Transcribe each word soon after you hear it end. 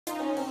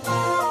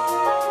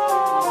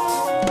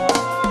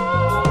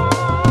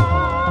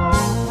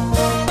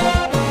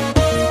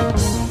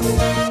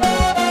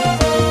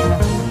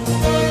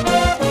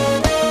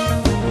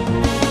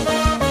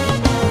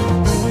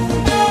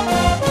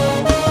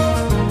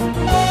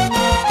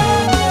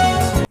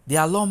The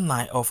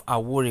alumni of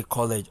Awori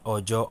College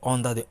Ojo,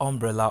 under the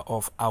umbrella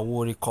of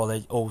Awori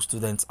College Old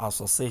Students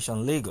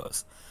Association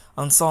Lagos,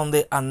 on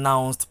Sunday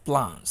announced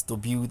plans to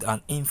build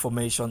an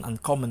information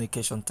and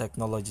communication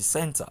technology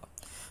center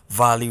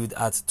valued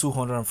at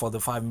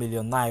 245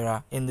 million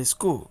naira in the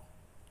school.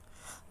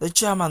 The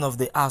chairman of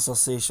the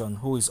association,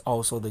 who is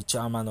also the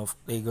chairman of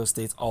Lagos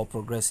State All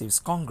Progressives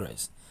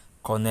Congress,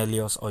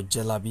 Cornelius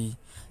Ojelabi,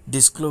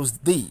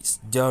 disclosed this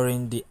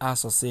during the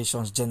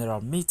association's general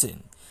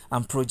meeting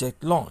and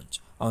project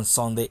launch on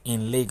Sunday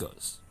in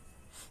Lagos.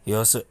 He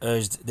also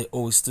urged the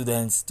old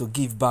students to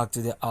give back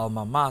to their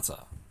alma mater.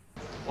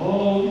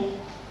 All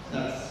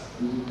that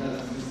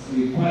is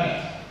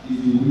required is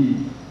the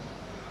will.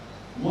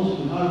 Once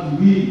you have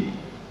the will,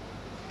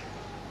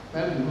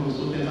 Bible knows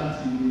so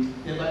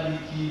never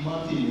key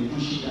mountain in the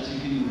bush that you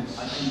can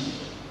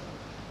achieve.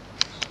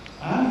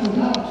 I have no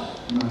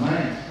doubt in my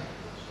mind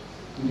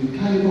with the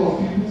caliber of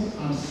people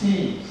I'm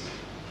seeing.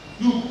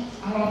 Look,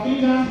 our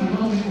fingers are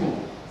not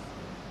equal.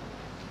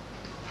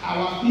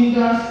 Our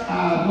fingers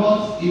are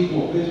not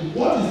equal. But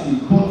what is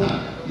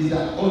important is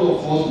that all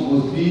of us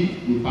must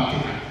be a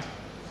partner.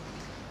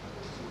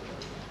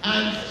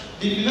 And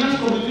the finance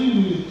committee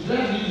will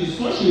drive it in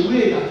such a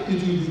way that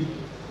it will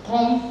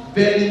become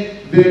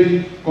very,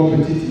 very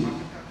competitive.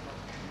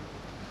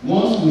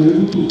 Once we are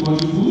able to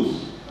contribute,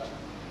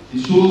 it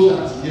shows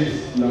that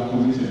yes, we are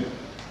committed.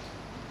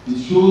 It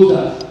shows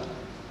that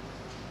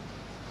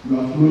you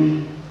are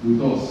flowing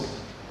with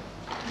us.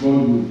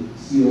 God will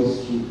see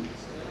us through.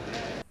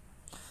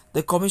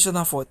 The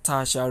Commissioner for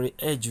Tertiary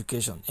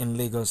Education in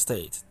Lagos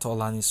State,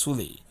 Tolani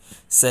Sule,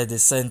 said the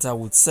center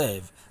would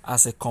serve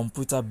as a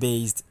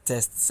computer-based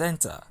test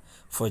center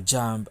for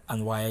JAMB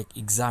and WAEC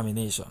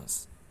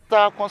examinations.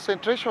 Our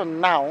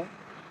concentration now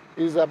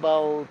is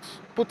about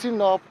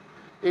putting up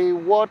a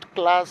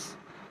world-class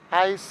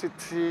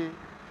ICT,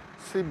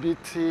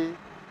 CBT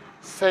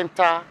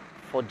center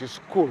for the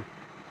school.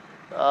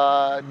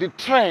 The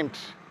trend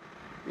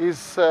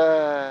is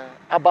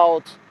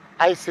about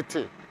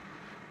ICT.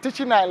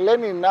 Teaching and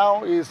learning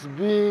now is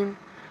being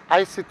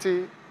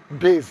ICT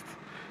based.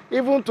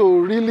 Even to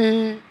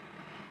really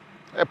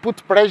put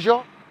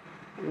pressure,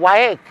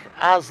 WAEC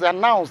has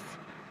announced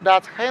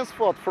that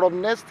henceforth from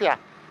next year,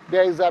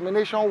 their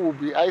examination will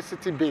be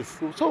ICT based.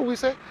 So we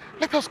say,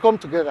 let us come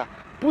together,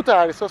 put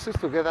our resources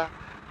together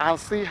and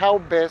see how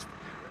best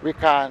we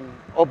can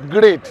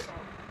upgrade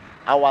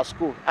our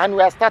school. And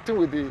we are starting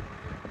with the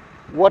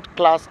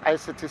world-class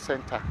ICT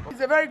center.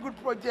 It's a very good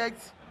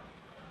project.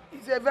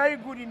 It's a very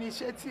good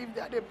initiative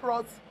that they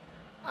brought.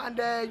 And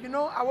you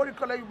know, Awori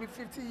College will be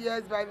 50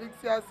 years by this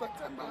year,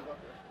 September.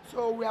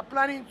 So we are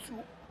planning to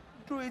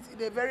do it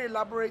in a very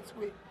elaborate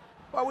way.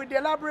 But with the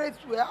elaborate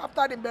way,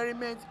 after the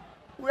merriment,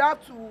 we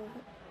have to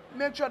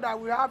make sure that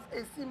we have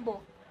a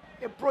symbol,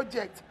 a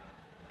project,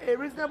 a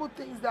reasonable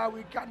things that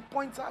we can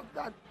point out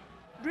that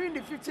during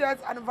the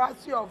 50th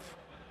anniversary of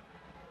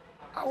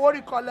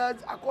Awori College,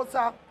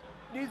 Akosa,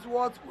 this is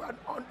what we are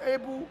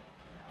unable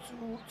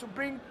to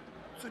bring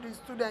to the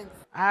students.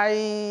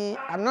 I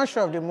am not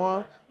sure of the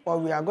more, but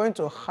we are going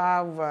to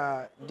have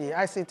the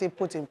ICT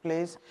put in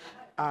place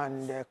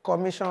and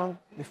commissioned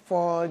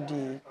before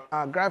the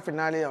grand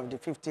finale of the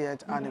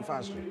 50th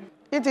anniversary.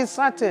 It is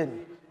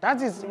certain that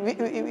is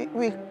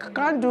we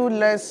can't do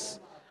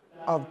less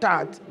of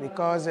that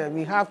because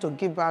we have to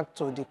give back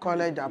to the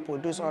college that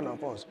produced all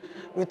of us.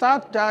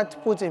 Without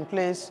that put in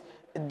place,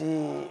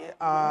 the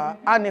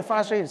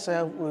anniversary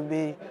itself will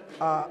be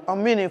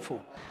unmeaningful.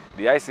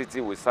 The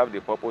ICT will serve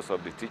the purpose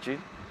of the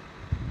teaching,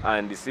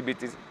 and the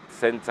CBT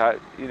center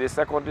is a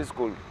secondary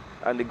school,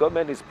 and the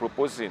government is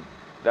proposing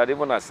that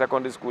even at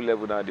secondary school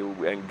level now they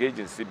will engage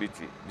in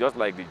CBT, just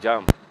like the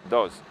JAM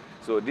does.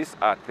 So these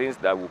are things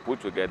that we put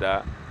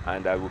together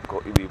and that we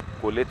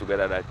collate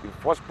together. That the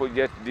first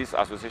project this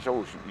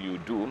association will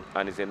do,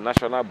 and it's a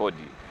national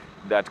body,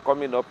 that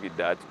coming up with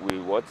that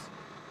will what?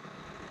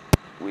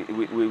 We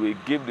will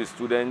give the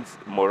students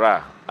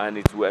morale, and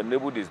it will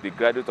enable the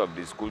graduate of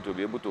the school to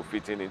be able to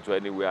fit in into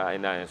anywhere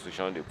in our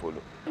institution they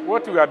follow.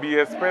 What we have been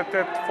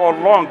expected for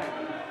long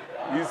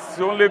is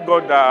only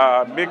God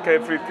that make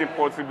everything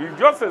possible. It's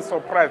just a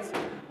surprise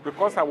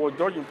because I was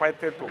just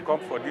invited to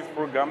come for this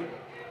program,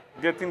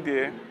 getting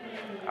there,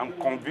 I'm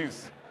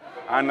convinced,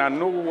 and I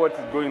know what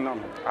is going on.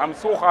 I'm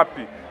so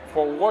happy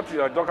for what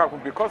you are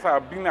talking because I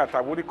have been at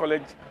Awori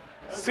College,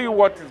 see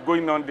what is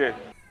going on there.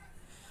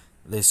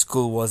 The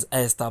school was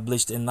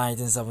established in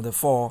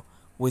 1974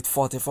 with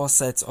 44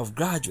 sets of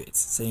graduates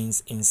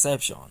since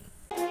inception.